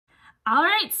All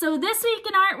right, so this week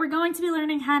in art, we're going to be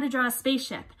learning how to draw a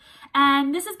spaceship.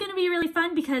 And this is going to be really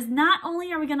fun because not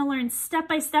only are we going to learn step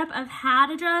by step of how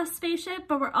to draw a spaceship,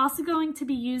 but we're also going to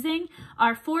be using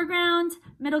our foreground,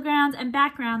 middle ground, and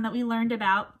background that we learned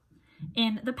about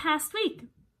in the past week.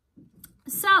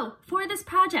 So for this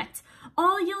project,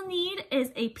 all you'll need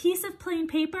is a piece of plain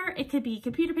paper. It could be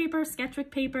computer paper,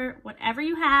 sketchbook paper, whatever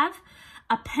you have,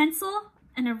 a pencil,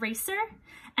 an eraser,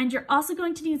 and you're also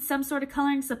going to need some sort of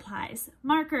coloring supplies,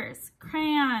 markers,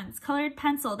 crayons, colored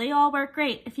pencil. They all work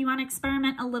great. If you want to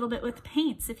experiment a little bit with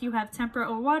paints, if you have tempera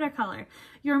or watercolor,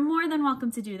 you're more than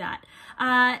welcome to do that.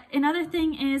 Another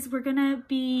thing is we're going to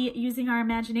be using our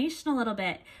imagination a little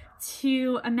bit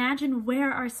to imagine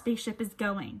where our spaceship is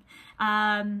going.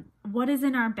 What is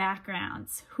in our background?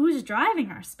 Who's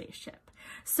driving our spaceship?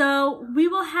 So we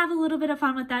will have a little bit of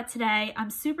fun with that today.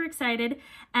 I'm super excited,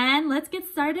 and let's get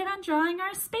started on drawing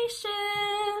our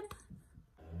spaceship.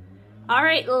 All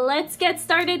right, let's get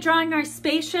started drawing our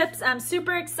spaceships. I'm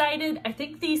super excited. I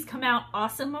think these come out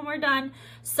awesome when we're done.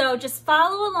 So just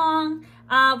follow along.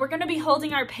 We're gonna be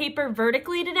holding our paper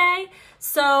vertically today.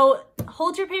 So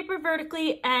hold your paper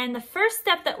vertically, and the first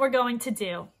step that we're going to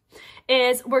do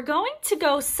is we're going to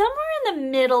go somewhere in the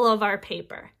middle of our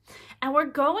paper. And we're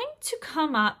going to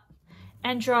come up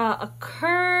and draw a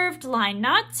curved line,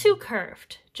 not too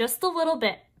curved, just a little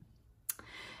bit.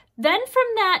 Then from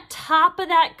that top of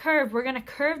that curve, we're gonna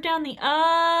curve down the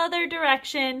other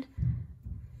direction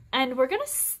and we're gonna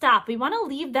stop. We wanna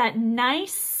leave that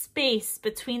nice space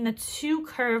between the two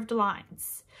curved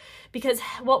lines because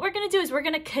what we're gonna do is we're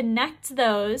gonna connect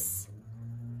those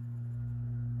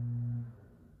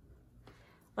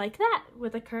like that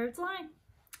with a curved line.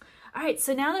 All right,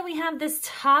 so now that we have this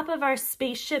top of our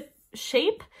spaceship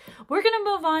shape, we're gonna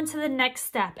move on to the next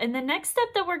step. And the next step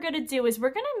that we're gonna do is we're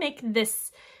gonna make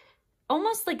this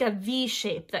almost like a V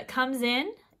shape that comes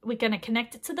in. We're gonna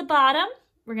connect it to the bottom.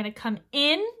 We're gonna come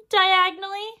in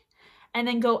diagonally and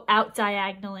then go out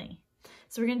diagonally.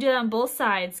 So we're gonna do that on both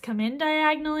sides. Come in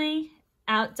diagonally,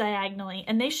 out diagonally.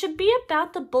 And they should be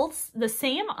about the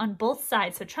same on both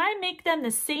sides. So try and make them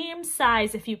the same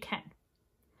size if you can.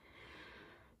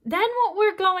 Then what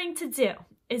we're going to do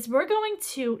is we're going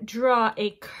to draw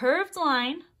a curved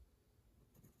line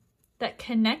that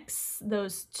connects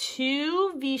those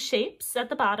two V shapes at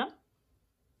the bottom.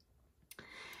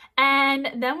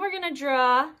 And then we're going to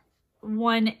draw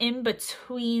one in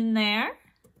between there.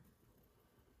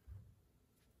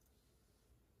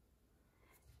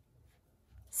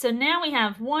 So now we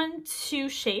have 1, 2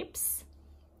 shapes.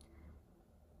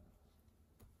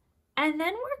 And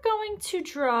then we're going to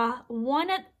draw one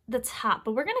at the top,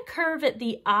 but we're going to curve it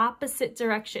the opposite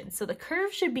direction. So the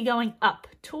curve should be going up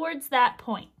towards that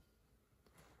point.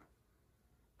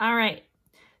 All right,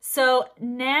 so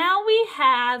now we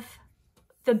have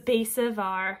the base of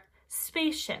our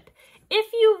spaceship.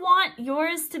 If you want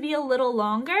yours to be a little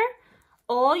longer,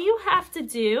 all you have to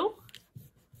do,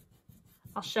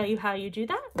 I'll show you how you do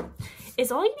that, is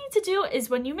all you need to do is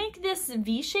when you make this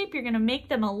V shape, you're going to make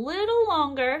them a little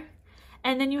longer.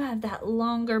 And then you have that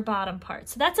longer bottom part.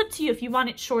 So that's up to you. If you want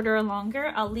it shorter or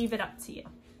longer, I'll leave it up to you.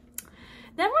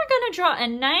 Then we're gonna draw a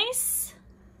nice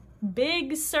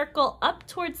big circle up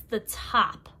towards the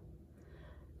top.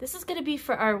 This is gonna be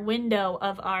for our window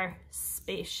of our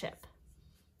spaceship.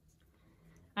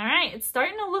 All right, it's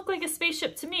starting to look like a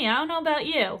spaceship to me. I don't know about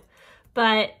you,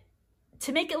 but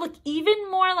to make it look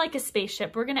even more like a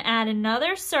spaceship, we're gonna add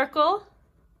another circle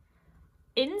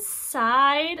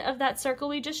inside of that circle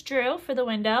we just drew for the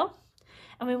window,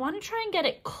 and we want to try and get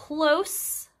it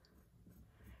close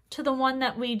to the one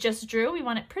that we just drew. We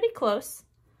want it pretty close.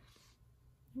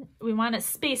 We want a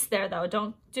space there though.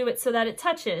 Don't do it so that it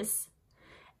touches.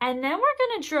 And then we're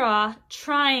going to draw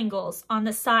triangles on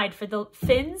the side for the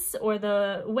fins or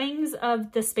the wings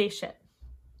of the spaceship.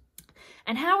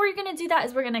 And how we're going to do that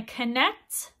is we're going to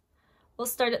connect. We'll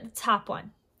start at the top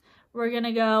one. We're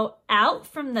gonna go out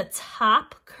from the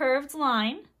top curved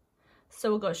line. So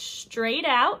we'll go straight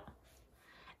out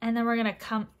and then we're gonna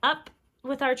come up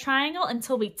with our triangle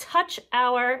until we touch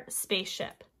our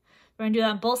spaceship. We're gonna do that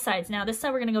on both sides. Now this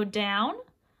side we're gonna go down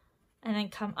and then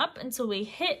come up until we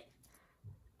hit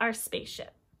our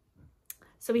spaceship.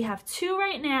 So we have 2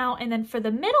 right now, and then for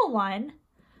the middle one,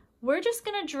 we're just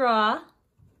gonna draw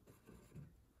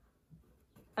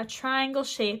a triangle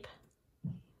shape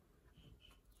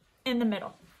in the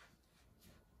middle.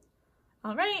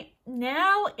 All right,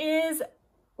 now is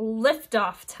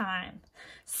liftoff time.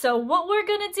 So what we're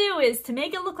gonna do is to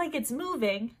make it look like it's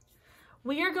moving,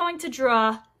 we are going to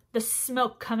draw the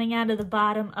smoke coming out of the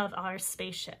bottom of our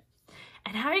spaceship.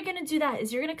 And how you're gonna do that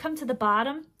is you're gonna come to the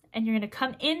bottom and you're gonna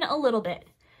come in a little bit,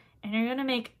 and you're gonna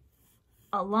make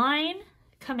a line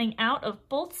coming out of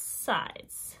both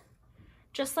sides,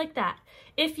 just like that.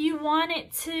 If you want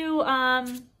it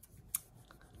to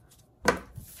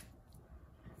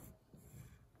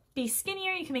be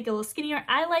skinnier, you can make it a little skinnier.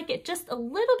 I like it just a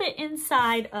little bit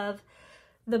inside of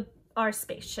our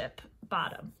spaceship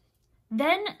bottom.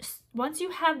 Then once you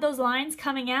have those lines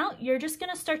coming out, you're just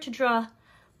gonna start to draw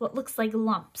what looks like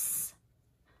lumps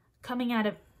coming out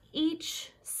of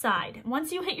each side.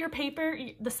 Once you hit your paper,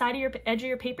 the side of your edge of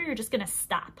your paper, you're just gonna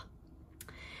stop.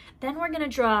 Then we're gonna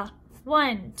draw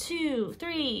 1, 2,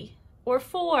 3, or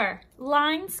 4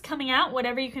 lines coming out,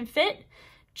 whatever you can fit,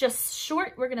 just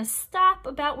short. We're gonna stop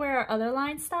about where our other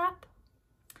lines stop.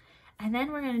 And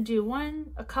then we're gonna do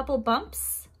a couple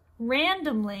bumps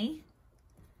randomly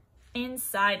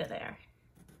inside of there.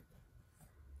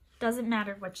 Doesn't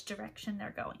matter which direction they're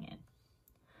going in.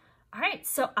 All right,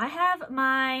 so I have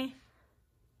my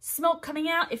smoke coming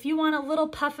out. If you want a little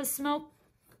puff of smoke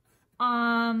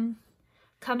coming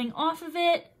off of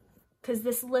it, because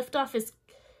this liftoff is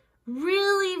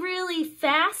really, really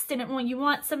fast, and you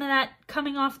want some of that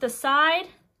coming off the side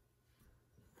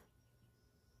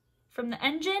from the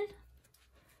engine,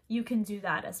 you can do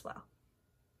that as well.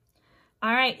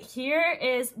 All right, here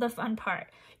is the fun part.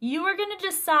 You are gonna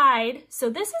decide, so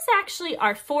this is actually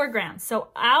our foreground. So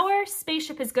our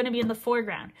spaceship is gonna be in the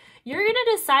foreground. You're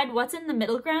gonna decide what's in the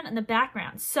middle ground and the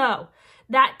background. So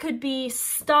that could be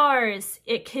stars,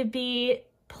 it could be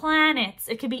planets,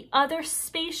 it could be other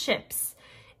spaceships,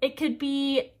 it could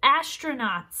be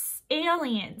astronauts,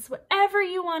 aliens, whatever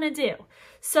you wanna do.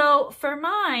 So for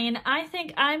mine, I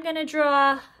think I'm gonna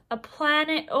draw a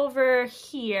planet over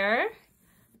here.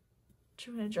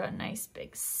 I'm gonna draw a nice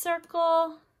big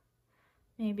circle.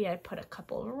 Maybe I put a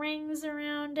couple rings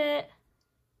around it.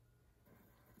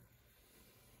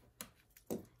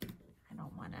 I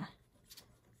don't wanna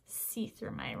see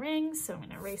through my rings, so I'm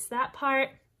gonna erase that part.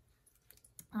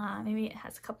 Maybe it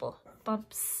has a couple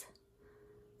bumps.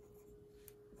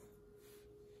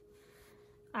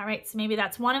 All right, so maybe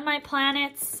that's one of my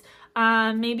planets.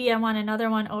 Maybe I want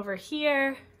another one over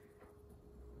here.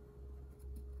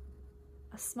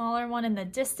 A smaller one in the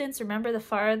distance. Remember, the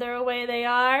farther away they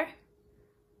are,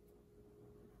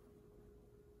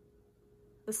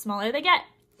 the smaller they get.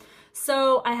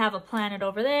 So I have a planet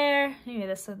over there. Maybe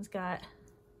this one's got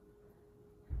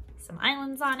some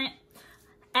islands on it.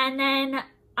 And then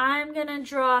I'm gonna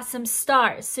draw some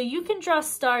stars. So you can draw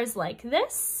stars like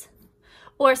this,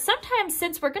 or sometimes,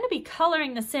 since we're gonna be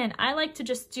coloring this in, I like to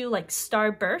just do like star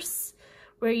bursts,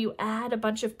 where you add a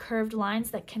bunch of curved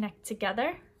lines that connect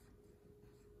together.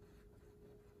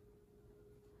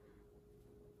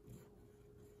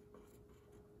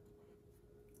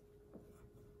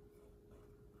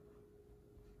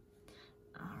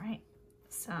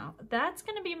 So that's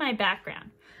gonna be my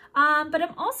background. But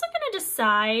I'm also gonna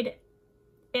decide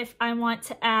if I want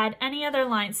to add any other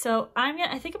lines. So I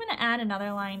think I'm gonna add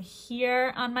another line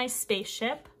here on my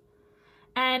spaceship.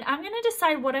 And I'm gonna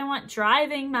decide what I want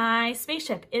driving my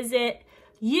spaceship. Is it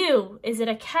you? Is it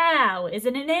a cow? Is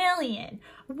it an alien?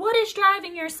 What is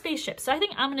driving your spaceship? So I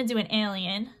think I'm gonna do an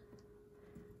alien.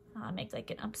 I'll make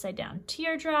like an upside down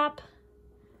teardrop.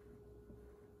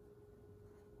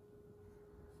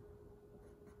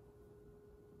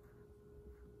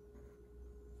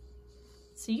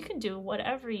 So you can do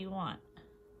whatever you want.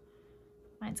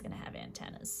 Mine's gonna have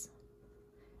antennas.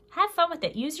 Have fun with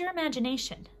it, use your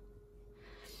imagination.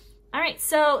 All right,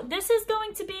 so this is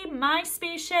going to be my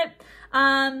spaceship.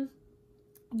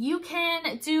 You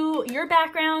can do your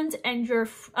background and your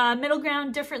middle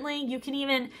ground differently. You can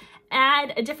even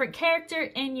add a different character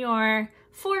in your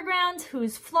foreground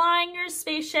who's flying your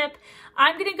spaceship.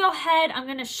 I'm gonna go ahead, I'm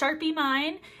gonna Sharpie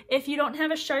mine. If you don't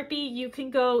have a Sharpie, you can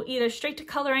go either straight to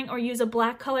coloring or use a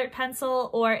black colored pencil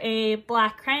or a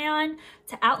black crayon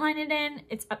to outline it in.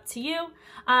 It's up to you.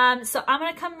 So I'm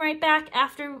gonna come right back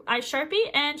after I Sharpie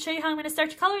and show you how I'm gonna start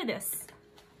to color this.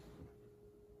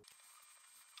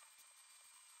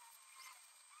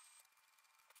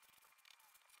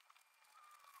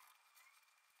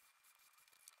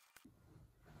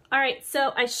 All right,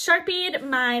 so I Sharpied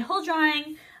my whole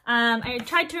drawing. I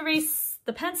tried to erase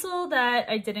the pencil that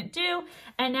I didn't do,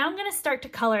 and now I'm gonna start to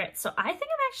color it. So I think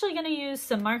I'm actually gonna use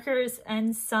some markers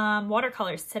and some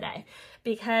watercolors today,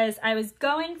 because I was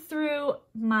going through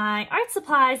my art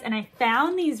supplies and I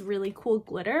found these really cool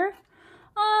glitter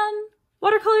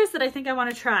watercolors that I think I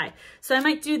wanna try. So I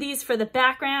might do these for the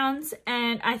backgrounds,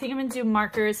 and I think I'm gonna do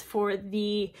markers for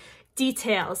the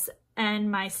details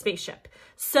and my spaceship.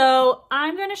 So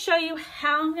I'm gonna show you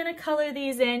how I'm gonna color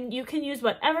these in. You can use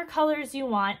whatever colors you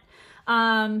want.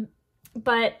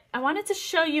 But I wanted to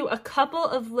show you a couple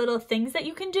of little things that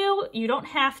you can do. You don't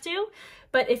have to,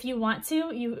 but if you want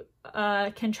to, you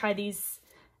can try these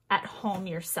at home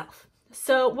yourself.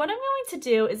 So what I'm going to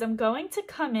do is I'm going to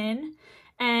come in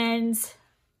and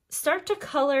start to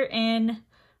color in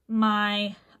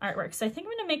my artwork. So I think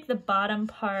I'm going to make the bottom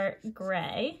part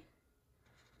gray.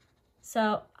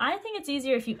 So I think it's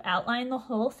easier if you outline the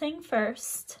whole thing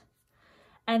first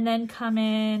and then come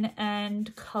in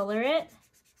and color it.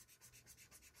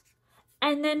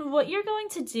 And then what you're going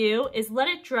to do is let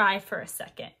it dry for a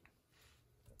second.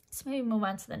 So maybe move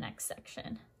on to the next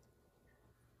section.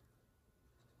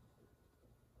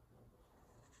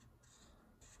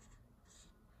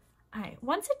 All right,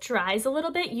 once it dries a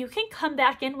little bit, you can come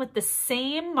back in with the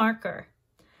same marker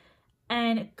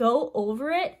and go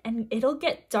over it and it'll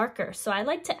get darker. So I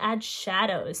like to add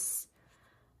shadows.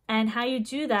 And how you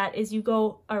do that is you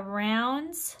go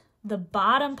around the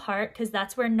bottom part, because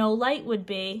that's where no light would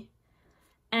be,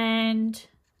 and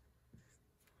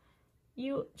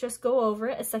you just go over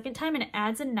it a second time and it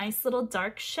adds a nice little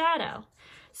dark shadow.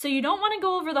 So you don't want to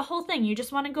go over the whole thing, you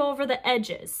just want to go over the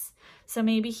edges. So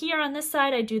maybe here on this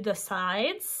side I do the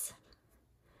sides,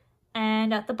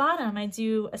 and at the bottom I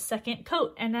do a second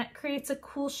coat, and that creates a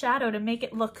cool shadow to make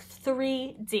it look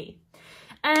 3D.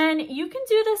 And you can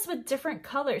do this with different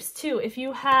colors too. If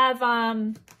you have,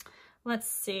 let's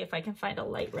see if I can find a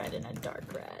light red and a dark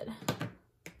red.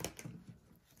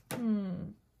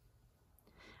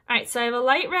 All right, so I have a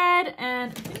light red,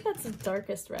 and I think that's the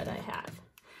darkest red I have.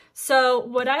 So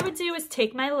what I would do is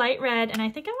take my light red, and I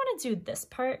think I want to do this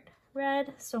part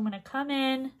red. So I'm going to come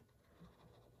in,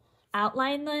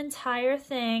 outline the entire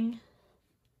thing.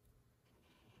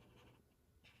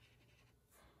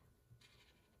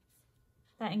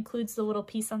 That includes the little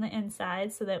piece on the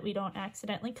inside so that we don't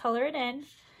accidentally color it in.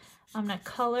 I'm going to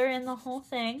color in the whole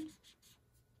thing.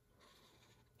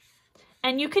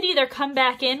 And you could either come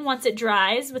back in once it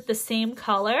dries with the same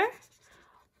color,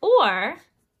 or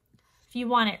if you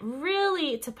want it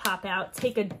really to pop out,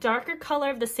 take a darker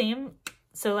color of the same,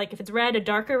 so like if it's red, a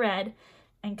darker red,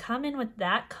 and come in with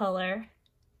that color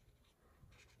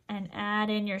and add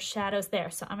in your shadows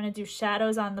there. So I'm going to do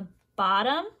shadows on the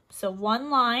bottom, so one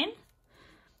line,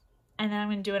 and then I'm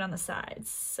going to do it on the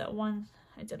sides. So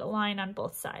I did a line on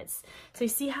both sides. So you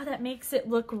see how that makes it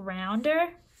look rounder?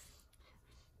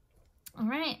 All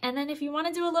right, and then if you want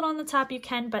to do a little on the top, you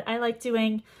can, but I like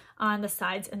doing on the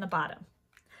sides and the bottom.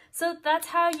 So that's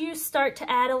how you start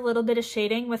to add a little bit of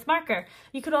shading with marker.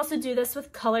 You could also do this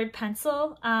with colored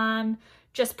pencil.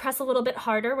 Just press a little bit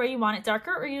harder where you want it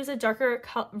darker, or use a darker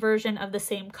version of the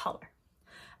same color.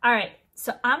 All right,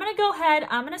 so I'm gonna go ahead,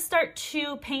 I'm gonna start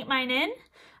to paint mine in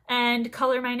and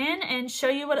color mine in and show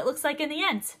you what it looks like in the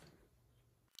end.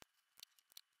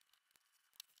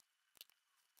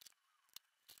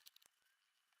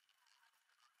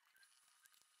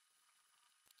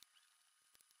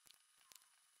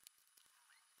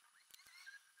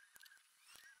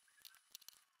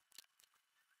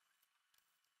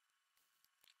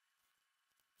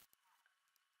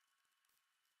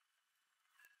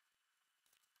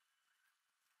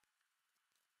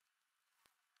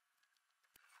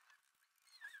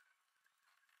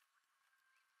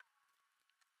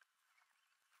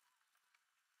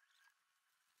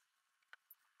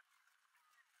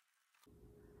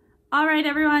 All right,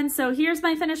 everyone, so here's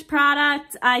my finished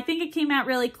product. I think it came out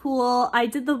really cool. I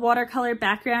did the watercolor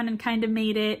background and kind of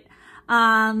made it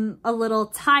a little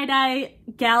tie-dye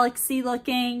galaxy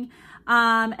looking.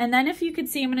 And then if you could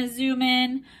see, I'm gonna zoom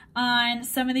in on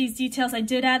some of these details. I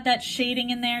did add that shading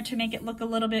in there to make it look a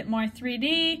little bit more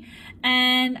 3D.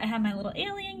 And I have my little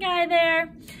alien guy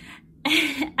there.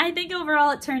 I think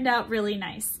overall it turned out really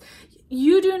nice.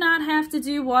 You do not have to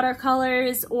do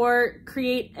watercolors or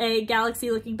create a galaxy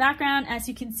looking background. As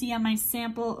you can see on my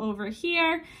sample over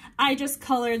here, I just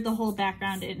colored the whole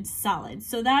background in solid.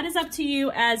 So that is up to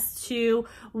you as to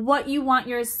what you want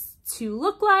yours to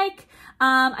look like.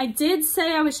 I did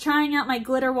say I was trying out my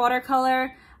glitter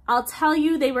watercolor. I'll tell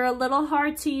you, they were a little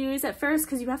hard to use at first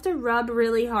because you have to rub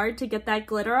really hard to get that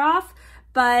glitter off.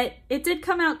 But it did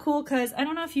come out cool because I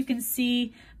don't know if you can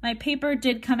see, my paper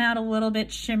did come out a little bit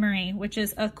shimmery, which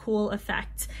is a cool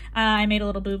effect. I made a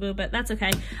little boo-boo, but that's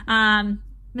okay.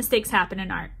 Mistakes happen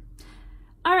in art.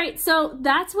 All right, so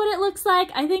that's what it looks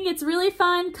like. I think it's really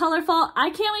fun, colorful. I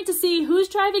can't wait to see who's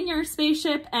driving your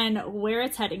spaceship and where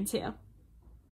it's heading to.